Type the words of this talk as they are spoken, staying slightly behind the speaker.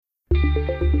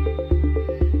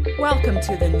Welcome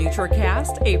to the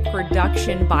NutraCast, a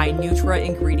production by Nutra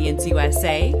Ingredients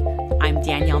USA. I'm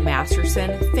Danielle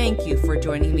Masterson. Thank you for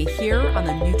joining me here on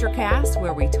the NutraCast,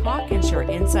 where we talk and share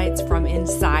insights from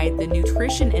inside the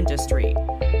nutrition industry.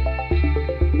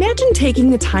 Imagine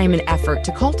taking the time and effort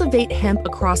to cultivate hemp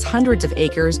across hundreds of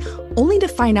acres, only to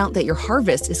find out that your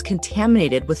harvest is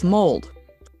contaminated with mold.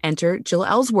 Enter Jill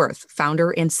Ellsworth, founder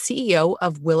and CEO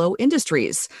of Willow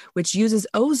Industries, which uses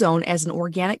ozone as an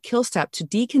organic kill step to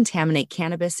decontaminate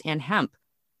cannabis and hemp.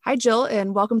 Hi, Jill,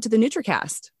 and welcome to the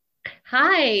NutraCast.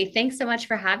 Hi, thanks so much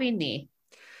for having me.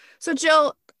 So,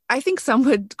 Jill, I think some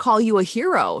would call you a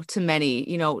hero to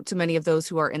many of those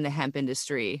who are in the hemp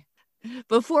industry.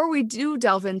 Before we do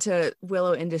delve into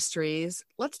Willow Industries,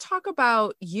 let's talk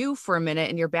about you for a minute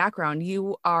and your background.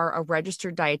 You are a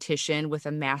registered dietitian with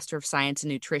a Master of Science in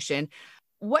Nutrition.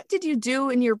 What did you do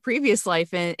in your previous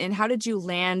life, and how did you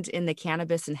land in the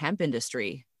cannabis and hemp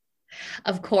industry?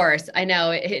 Of course, I know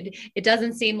it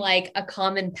doesn't seem like a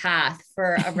common path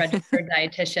for a registered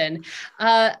dietitian.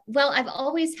 Well, I've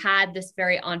always had this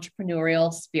very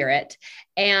entrepreneurial spirit.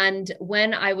 And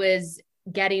when I was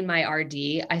getting my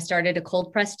RD, I started a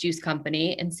cold pressed juice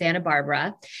company in Santa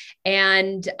Barbara.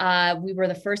 And we were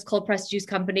the first cold pressed juice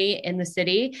company in the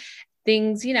city.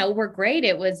 Things, were great.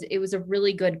 It was a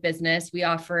really good business. We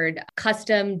offered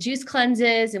custom juice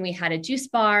cleanses and we had a juice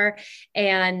bar.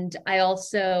 And I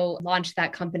also launched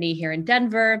that company here in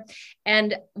Denver.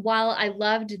 And while I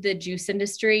loved the juice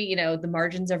industry, the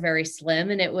margins are very slim,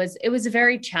 and it was a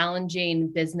very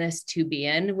challenging business to be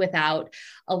in without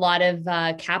a lot of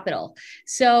capital.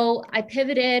 So I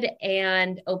pivoted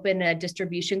and opened a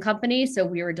distribution company. So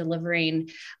we were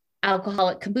delivering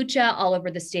alcoholic kombucha all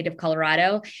over the state of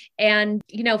Colorado, and,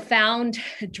 found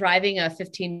driving a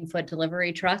 15-foot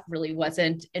delivery truck really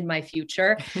wasn't in my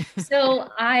future. So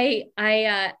I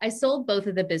sold both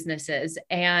of the businesses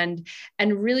and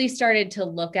really started to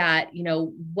look at,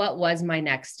 what was my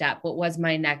next step? What was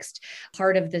my next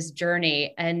part of this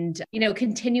journey? And,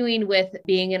 continuing with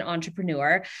being an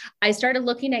entrepreneur, I started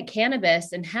looking at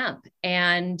cannabis and hemp,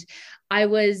 and I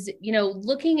was,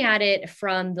 looking at it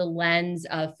from the lens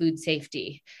of food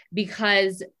safety,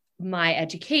 because my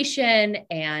education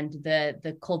and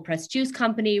the cold pressed juice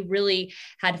company really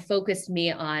had focused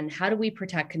me on how do we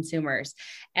protect consumers.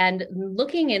 And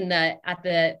looking at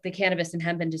the cannabis and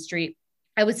hemp industry,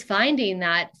 I was finding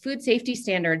that food safety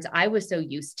standards I was so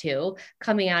used to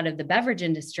coming out of the beverage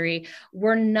industry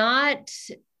were not,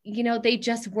 they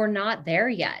just were not there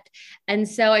yet. And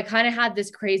so I kind of had this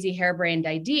crazy harebrained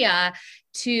idea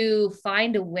to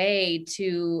find a way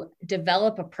to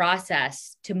develop a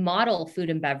process to model food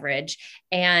and beverage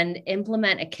and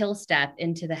implement a kill step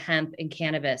into the hemp and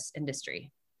cannabis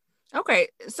industry. Okay,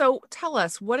 so tell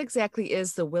us, what exactly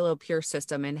is the Willow Pure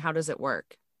system and how does it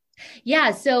work?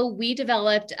 Yeah, so we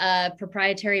developed a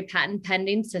proprietary patent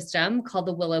pending system called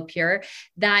the Willow Pure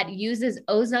that uses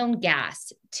ozone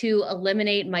gas to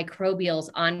eliminate microbials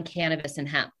on cannabis and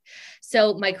hemp.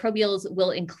 So microbials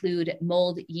will include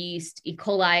mold, yeast, E.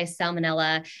 coli,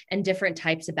 salmonella, and different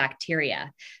types of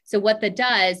bacteria. So what that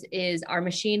does is our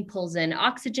machine pulls in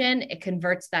oxygen, it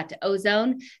converts that to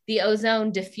ozone. The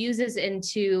ozone diffuses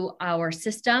into our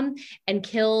system and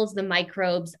kills the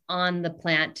microbes on the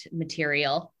plant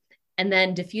material, and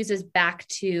then diffuses back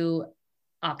to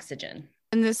oxygen.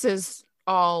 And this is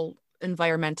all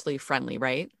environmentally friendly,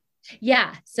 right?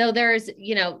 Yeah. So there's,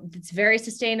 it's very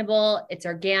sustainable. It's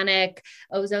organic.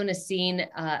 Ozone is seen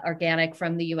organic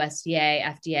from the USDA,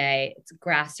 FDA. It's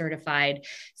GRAS certified.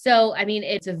 So,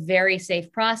 it's a very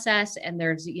safe process, and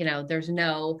there's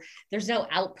no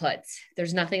outputs.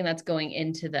 There's nothing that's going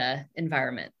into the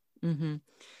environment. Mm-hmm.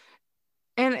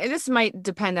 And this might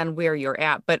depend on where you're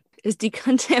at, but is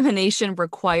decontamination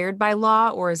required by law,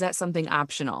 or is that something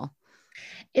optional?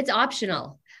 It's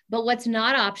optional. But what's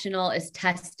not optional is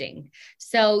testing.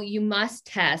 So you must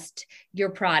test your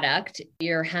product,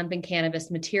 your hemp and cannabis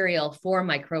material, for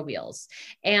microbials.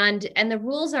 And the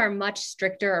rules are much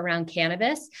stricter around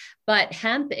cannabis, but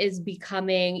hemp is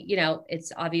becoming,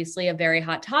 it's obviously a very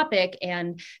hot topic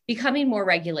and becoming more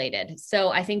regulated. So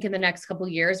I think in the next couple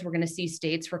of years, we're going to see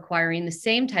states requiring the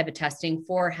same type of testing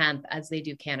for hemp as they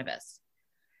do cannabis.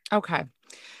 Okay.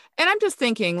 And I'm just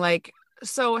thinking,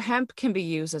 so hemp can be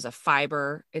used as a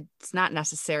fiber. It's not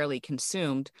necessarily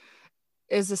consumed.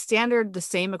 Is the standard the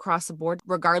same across the board,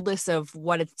 regardless of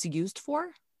what it's used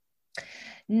for?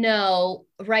 No,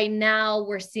 right now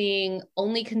we're seeing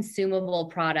only consumable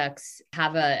products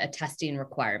have a testing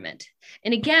requirement.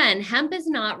 And again, hemp is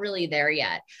not really there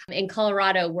yet. In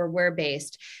Colorado, where we're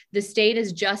based, the state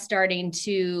is just starting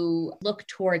to look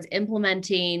towards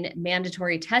implementing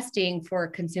mandatory testing for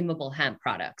consumable hemp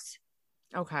products.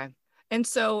 Okay. And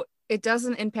so it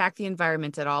doesn't impact the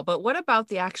environment at all. But what about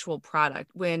the actual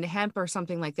product? When hemp or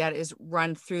something like that is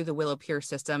run through the Willow Pure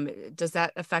system, does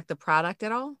that affect the product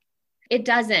at all? It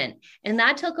doesn't. And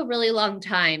that took a really long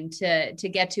time to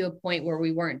get to a point where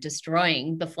we weren't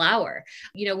destroying the flower.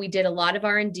 We did a lot of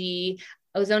R&D.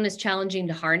 Ozone is challenging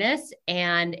to harness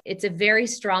and it's a very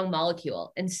strong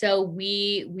molecule. And so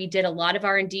we did a lot of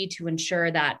R&D to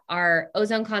ensure that our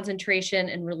ozone concentration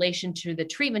in relation to the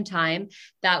treatment time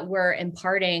that we're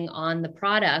imparting on the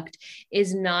product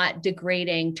is not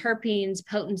degrading terpenes,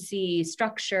 potency,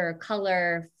 structure,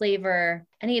 color, flavor,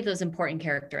 any of those important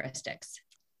characteristics.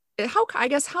 How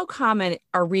common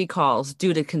are recalls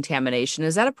due to contamination?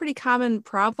 Is that a pretty common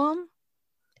problem?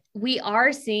 We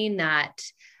are seeing that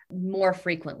more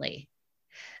frequently.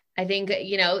 I think,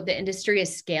 the industry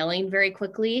is scaling very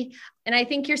quickly. And I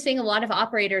think you're seeing a lot of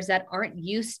operators that aren't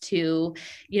used to,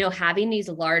 having these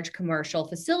large commercial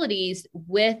facilities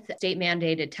with state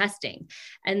mandated testing.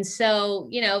 And so,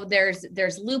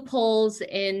 there's loopholes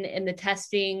in the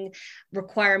testing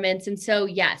requirements. And so,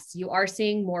 yes, you are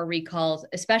seeing more recalls,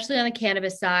 especially on the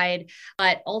cannabis side,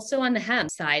 but also on the hemp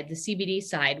side, the CBD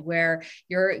side, where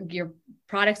your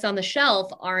products on the shelf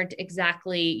aren't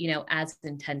exactly, as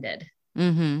intended.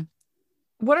 Mm-hmm.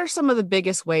 What are some of the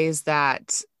biggest ways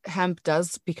that hemp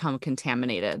does become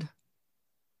contaminated?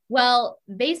 Well,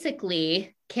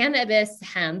 basically, cannabis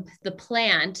hemp, the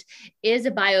plant, is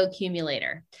a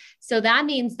bioaccumulator. So that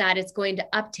means that it's going to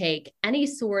uptake any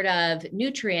sort of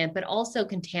nutrient, but also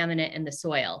contaminant in the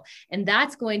soil. And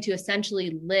that's going to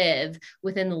essentially live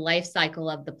within the life cycle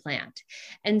of the plant.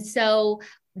 And so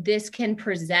this can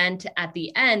present at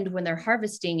the end when they're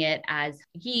harvesting it as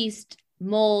yeast,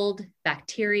 mold,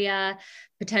 bacteria,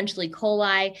 potentially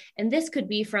coli. And this could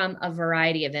be from a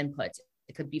variety of inputs.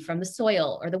 It could be from the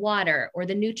soil or the water or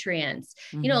the nutrients.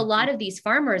 Mm-hmm. A lot of these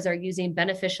farmers are using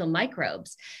beneficial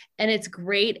microbes and it's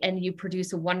great. And you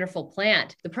produce a wonderful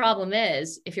plant. The problem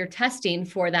is if you're testing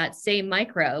for that same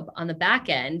microbe on the back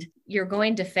end, you're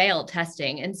going to fail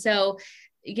testing. And so,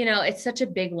 it's such a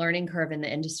big learning curve in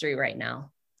the industry right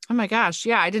now. Oh my gosh.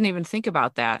 Yeah. I didn't even think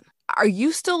about that. Are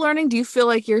you still learning? Do you feel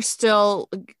like you're still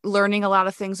learning a lot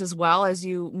of things as well as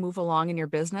you move along in your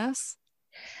business?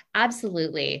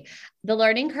 Absolutely. The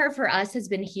learning curve for us has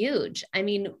been huge. I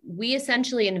mean, we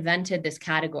essentially invented this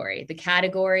category, the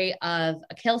category of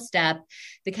a kill step,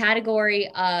 the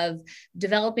category of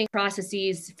developing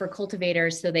processes for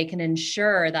cultivators so they can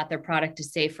ensure that their product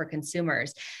is safe for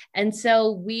consumers. And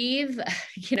so we've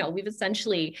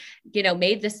essentially,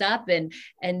 made this up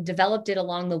and developed it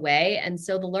along the way. And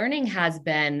so the learning has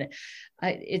been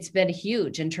it's been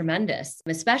huge and tremendous,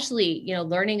 especially,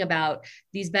 learning about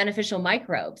these beneficial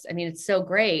microbes. I mean, it's so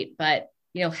great, but,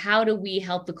 how do we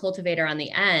help the cultivator on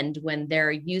the end when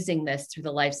they're using this through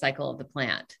the life cycle of the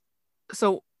plant?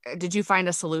 So did you find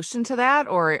a solution to that,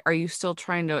 or are you still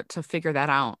trying to figure that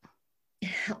out?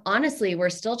 Honestly, we're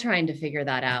still trying to figure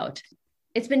that out.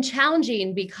 It's been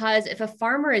challenging because if a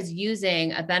farmer is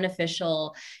using a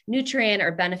beneficial nutrient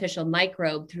or beneficial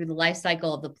microbe through the life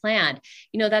cycle of the plant,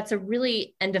 that's a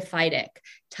really endophytic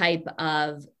type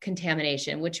of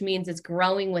contamination, which means it's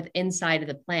growing with inside of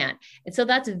the plant. And so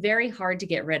that's very hard to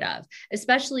get rid of,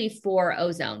 especially for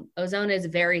ozone. Ozone is a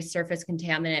very surface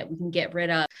contaminant. We can get rid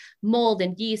of mold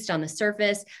and yeast on the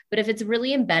surface, but if it's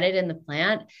really embedded in the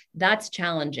plant, that's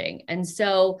challenging. And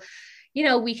so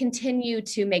we continue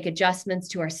to make adjustments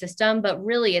to our system, but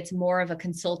really it's more of a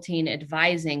consulting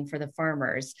advising for the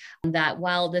farmers that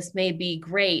while this may be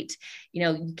great,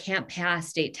 you can't pass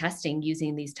state testing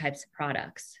using these types of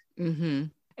products. Mm-hmm.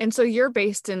 And so you're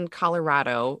based in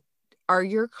Colorado. Are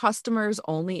your customers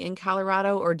only in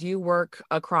Colorado or do you work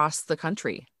across the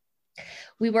country?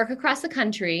 We work across the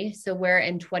country. So we're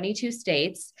in 22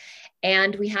 states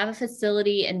and we have a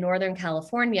facility in Northern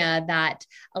California that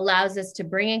allows us to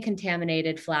bring in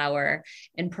contaminated flower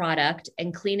and product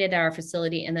and clean it at our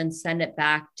facility and then send it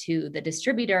back to the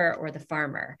distributor or the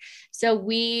farmer. So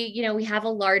we have a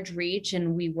large reach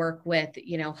and we work with,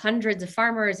 hundreds of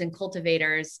farmers and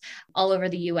cultivators all over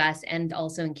the US and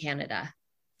also in Canada.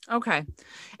 Okay.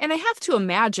 And I have to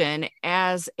imagine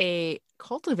as a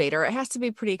cultivator, it has to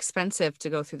be pretty expensive to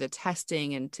go through the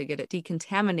testing and to get it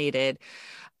decontaminated.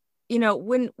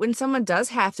 When someone does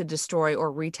have to destroy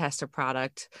or retest a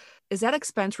product, is that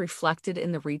expense reflected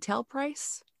in the retail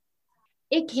price?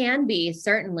 It can be,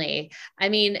 certainly. I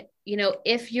mean,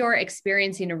 if you're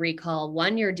experiencing a recall,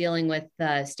 one, you're dealing with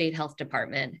the state health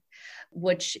department,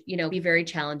 which, be very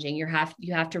challenging. You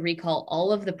have to recall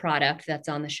all of the product that's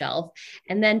on the shelf.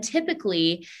 And then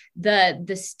typically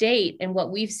the state, and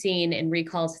what we've seen in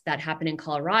recalls that happen in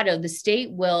Colorado, the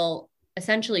state will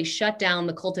essentially shut down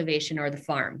the cultivation or the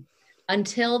farm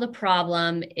until the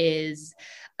problem is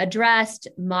addressed,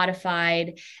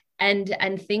 modified,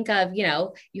 and think of,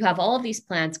 you have all of these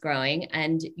plants growing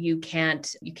and you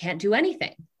can't do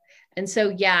anything. And so,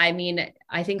 yeah, I mean,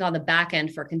 I think on the back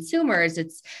end for consumers,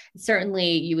 it's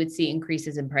certainly, you would see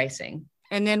increases in pricing.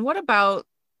 And then what about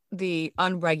the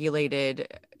unregulated,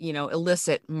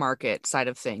 illicit market side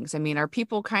of things? I mean, are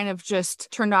people kind of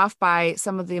just turned off by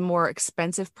some of the more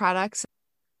expensive products?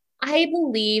 I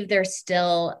believe there's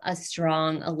still a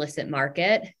strong illicit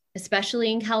market,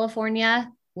 especially in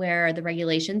California, where the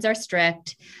regulations are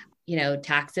strict,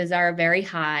 taxes are very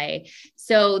high.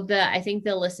 So I think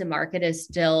the illicit market is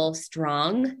still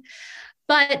strong.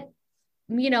 But,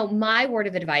 my word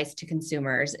of advice to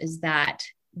consumers is that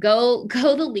go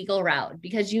the legal route,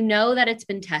 because that it's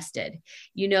been tested.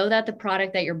 That the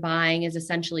product that you're buying is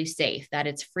essentially safe, that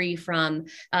it's free from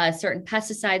certain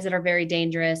pesticides that are very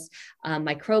dangerous,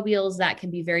 microbials that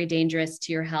can be very dangerous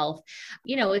to your health.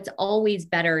 It's always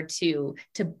better to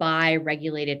buy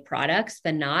regulated products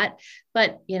than not.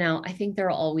 But, I think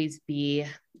there'll always be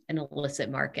an illicit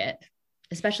market,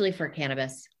 especially for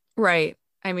cannabis. Right.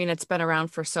 I mean, it's been around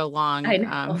for so long. I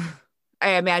know.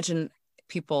 I imagine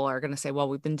people are going to say, well,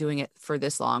 we've been doing it for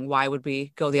this long. Why would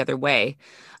we go the other way?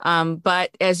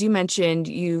 But as you mentioned,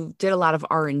 you did a lot of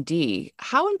R&D.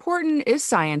 How important is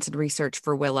science and research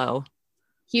for Willow?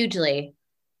 Hugely.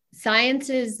 Science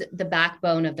is the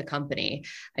backbone of the company.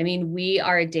 I mean, we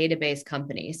are a database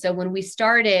company. So when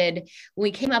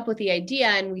we came up with the idea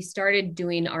and we started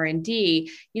doing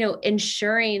R&D,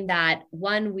 ensuring that,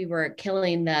 one, we were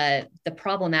killing the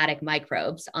problematic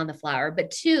microbes on the flower,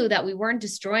 but two, that we weren't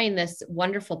destroying this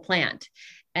wonderful plant,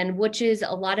 and which is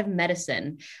a lot of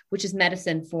medicine, which is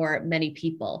medicine for many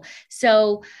people.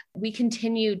 So we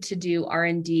continue to do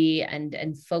R&D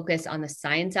and focus on the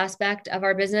science aspect of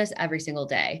our business every single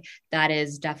day. That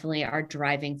is definitely our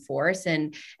driving force.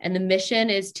 And the mission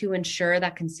is to ensure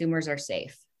that consumers are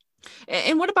safe.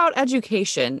 And what about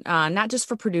education, not just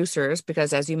for producers,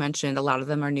 because as you mentioned, a lot of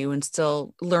them are new and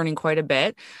still learning quite a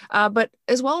bit, but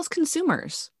as well as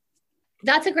consumers?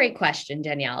 That's a great question,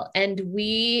 Danielle. And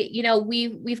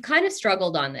we've kind of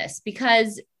struggled on this,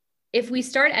 because if we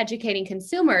start educating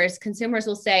consumers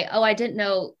will say, oh, I didn't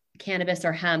know cannabis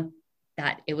or hemp,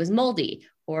 that it was moldy,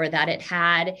 or that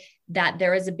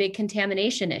there was a big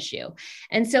contamination issue.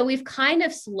 And so we've kind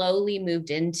of slowly moved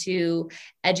into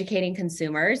educating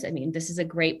consumers. I mean, this is a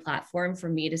great platform for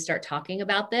me to start talking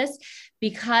about this,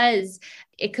 because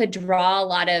it could draw a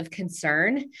lot of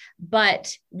concern,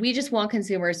 but we just want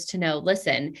consumers to know,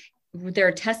 listen, there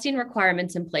are testing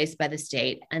requirements in place by the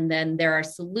state, and then there are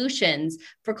solutions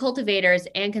for cultivators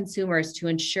and consumers to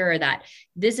ensure that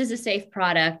this is a safe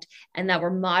product and that we're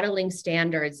modeling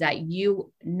standards that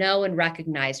and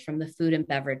recognize from the food and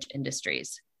beverage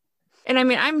industries. And I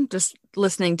mean, I'm just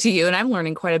listening to you and I'm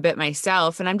learning quite a bit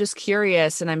myself, and I'm just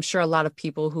curious, and I'm sure a lot of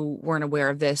people who weren't aware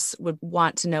of this would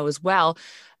want to know as well.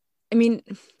 I mean,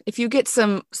 if you get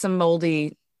some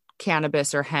moldy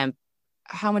cannabis or hemp,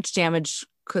 how much damage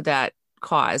could that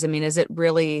cause? I mean, is it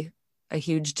really a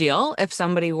huge deal if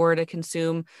somebody were to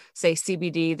consume, say,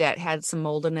 CBD that had some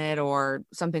mold in it or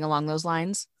something along those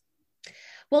lines?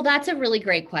 Well, that's a really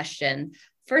great question.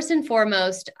 First and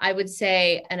foremost, I would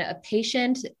say a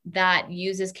patient that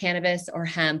uses cannabis or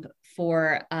hemp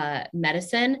for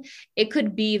medicine, it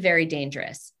could be very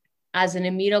dangerous. As an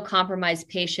immunocompromised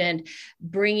patient,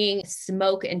 bringing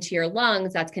smoke into your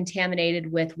lungs that's contaminated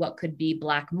with what could be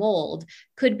black mold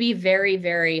could be very,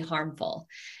 very harmful.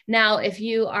 Now, if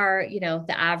you are,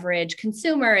 the average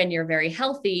consumer and you're very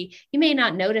healthy, you may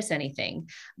not notice anything.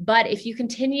 But if you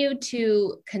continue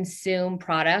to consume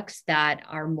products that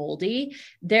are moldy,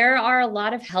 there are a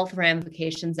lot of health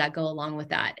ramifications that go along with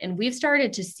that. And we've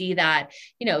started to see that,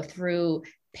 through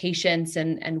patients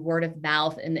and word of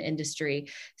mouth in the industry.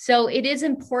 So it is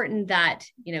important that,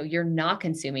 you're not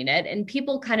consuming it. And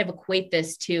people kind of equate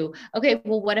this to, okay,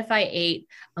 well, what if I ate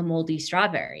a moldy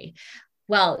strawberry?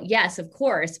 Well, yes, of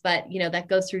course, but that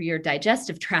goes through your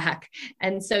digestive tract.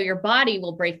 And so your body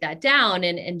will break that down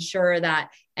and ensure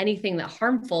that anything that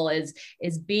harmful is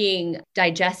being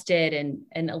digested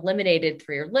and eliminated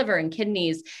through your liver and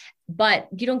kidneys. But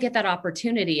you don't get that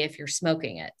opportunity if you're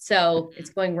smoking it. So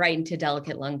it's going right into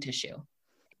delicate lung tissue.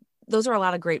 Those are a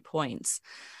lot of great points.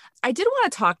 I did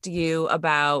want to talk to you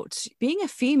about being a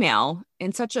female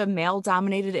in such a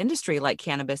male-dominated industry like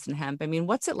cannabis and hemp. I mean,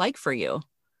 what's it like for you?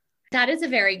 That is a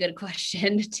very good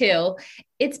question, too.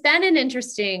 It's been an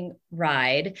interesting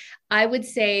ride. I would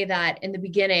say that in the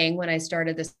beginning, when I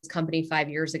started this company 5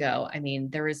 years ago, I mean,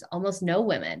 there was almost no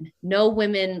women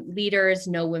leaders,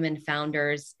 no women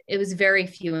founders. It was very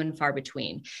few and far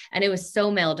between. And it was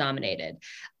so male dominated.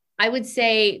 I would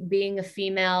say being a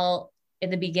female in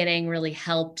the beginning really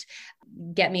helped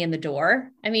get me in the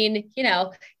door. I mean,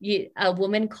 a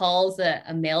woman calls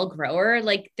a male grower,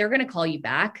 like they're going to call you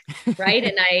back. Right.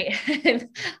 And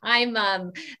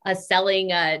I'm selling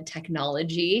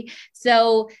technology.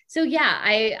 So yeah,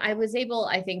 I was able,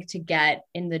 I think, to get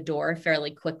in the door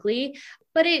fairly quickly,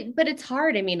 but it's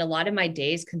hard. I mean, a lot of my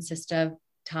days consist of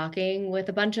talking with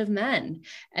a bunch of men.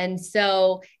 And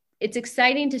so it's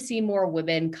exciting to see more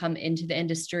women come into the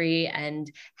industry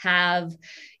and have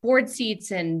board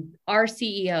seats and are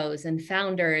CEOs and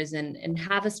founders and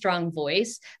have a strong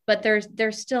voice. But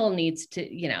there still needs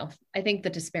to, I think the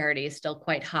disparity is still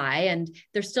quite high, and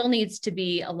there still needs to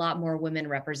be a lot more women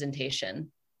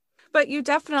representation. But you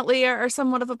definitely are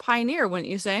somewhat of a pioneer, wouldn't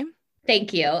you say?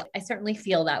 Thank you. I certainly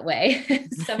feel that way.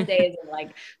 Some days I'm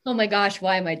like, oh my gosh,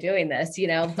 why am I doing this?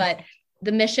 But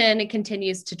the mission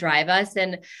continues to drive us.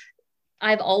 And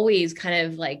I've always kind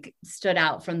of like stood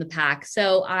out from the pack.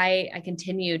 So I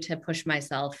continue to push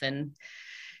myself and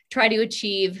try to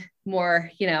achieve more,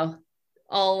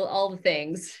 all the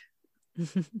things.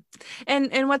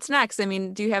 And what's next? I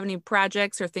mean, do you have any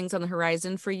projects or things on the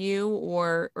horizon for you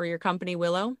or your company,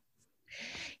 Willow?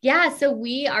 Yeah, so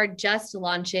we are just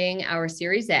launching our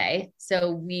Series A. So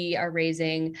we are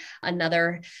raising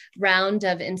another round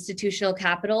of institutional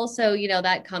capital. So,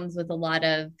 that comes with a lot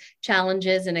of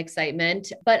challenges and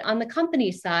excitement. But on the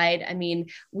company side, I mean,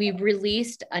 we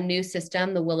released a new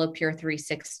system, the Willow Pure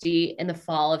 360, in the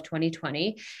fall of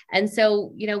 2020. And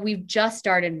so, we've just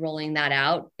started rolling that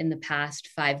out in the past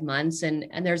 5 months. And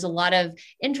there's a lot of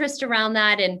interest around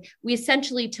that. And we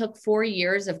essentially took 4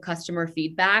 years of customer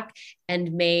feedback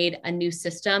and made a new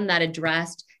system that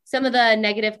addressed some of the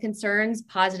negative concerns,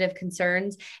 positive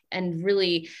concerns, and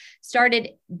really started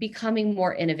becoming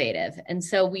more innovative. And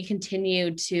so we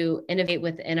continue to innovate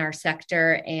within our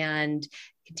sector and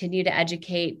continue to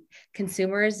educate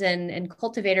consumers and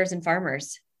cultivators and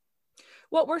farmers.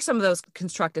 What were some of those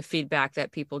constructive feedback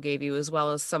that people gave you, as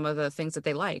well as some of the things that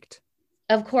they liked?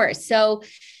 Of course. So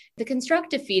the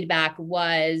constructive feedback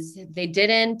was they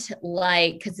didn't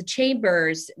like, because the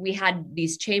chambers, we had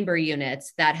these chamber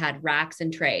units that had racks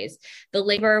and trays. The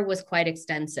labor was quite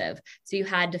extensive. So you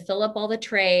had to fill up all the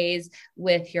trays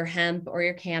with your hemp or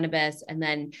your cannabis and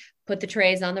then put the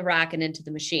trays on the rack and into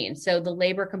the machine. So the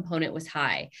labor component was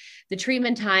high. The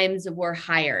treatment times were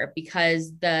higher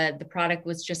because the product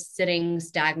was just sitting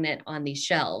stagnant on these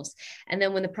shelves. And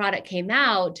then when the product came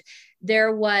out,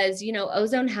 there was,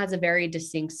 ozone has a very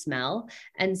distinct smell.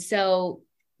 And so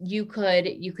you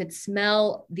could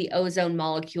smell the ozone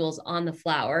molecules on the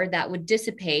flower that would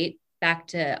dissipate back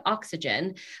to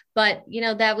oxygen, but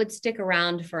that would stick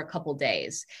around for a couple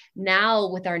days. Now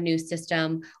with our new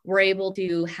system, we're able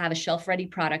to have a shelf-ready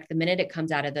product the minute it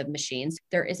comes out of the machines.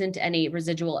 There isn't any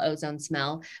residual ozone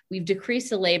smell. We've decreased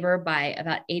the labor by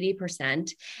about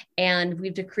 80%, and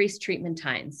we've decreased treatment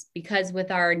times because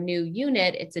with our new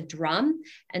unit, it's a drum.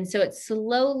 And so it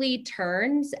slowly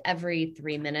turns every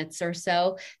 3 minutes or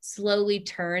so, slowly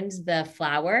turns the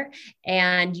flower,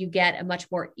 and you get a much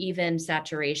more even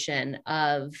saturation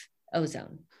of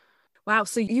ozone. Wow.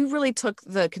 So you really took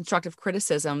the constructive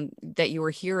criticism that you were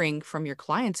hearing from your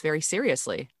clients very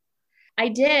seriously. I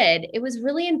did. It was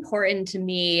really important to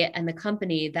me and the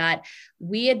company that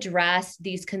we address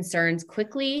these concerns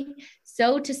quickly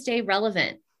so to stay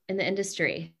relevant in the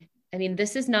industry. I mean,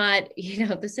 this is not,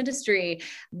 this industry,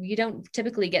 you don't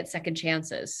typically get second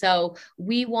chances. So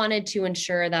we wanted to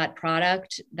ensure that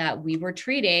product that we were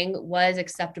treating was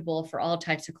acceptable for all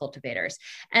types of cultivators.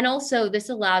 And also this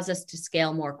allows us to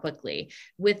scale more quickly.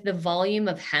 With the volume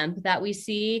of hemp that we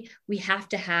see, we have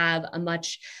to have a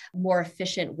much more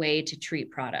efficient way to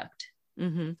treat product.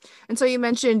 Mm-hmm. And so you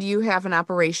mentioned you have an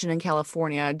operation in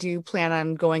California. Do you plan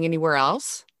on going anywhere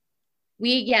else?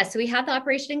 So we have the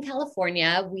operation in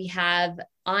California. We have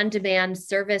on-demand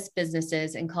service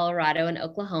businesses in Colorado and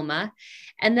Oklahoma.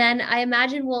 And then I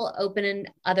imagine we'll open in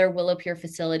other Willow Pure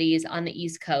facilities on the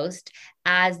East Coast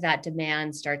as that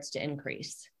demand starts to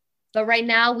increase. But right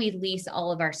now we lease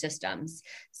all of our systems.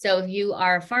 So if you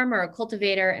are a farmer or a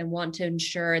cultivator and want to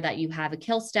ensure that you have a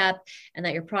kill step and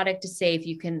that your product is safe,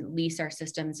 you can lease our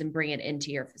systems and bring it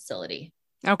into your facility.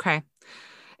 Okay.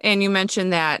 And you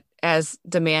mentioned that as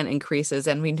demand increases,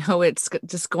 and we know it's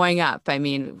just going up. I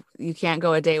mean, you can't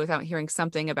go a day without hearing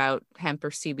something about hemp or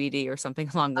CBD or something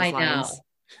along those I know. lines.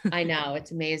 I know.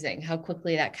 It's amazing how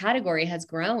quickly that category has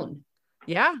grown.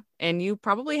 Yeah. And you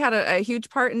probably had a huge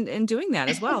part in doing that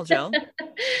as well, Jill.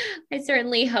 I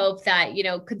certainly hope that,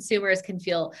 consumers can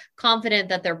feel confident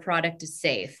that their product is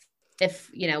safe if,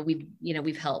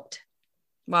 we've helped.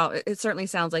 Well, it certainly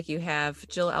sounds like you have.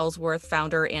 Jill Ellsworth,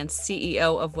 founder and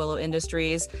CEO of Willow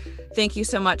Industries. Thank you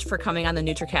so much for coming on the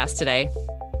NutraCast today.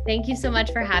 Thank you so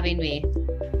much for having me.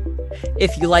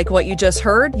 If you like what you just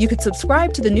heard, you could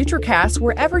subscribe to the NutraCast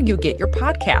wherever you get your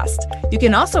podcast. You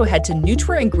can also head to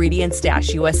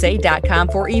nutraingredients-usa.com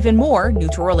for even more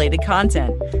Nutra-related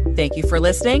content. Thank you for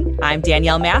listening. I'm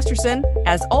Danielle Masterson.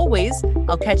 As always,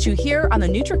 I'll catch you here on the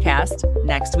NutraCast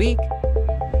next week.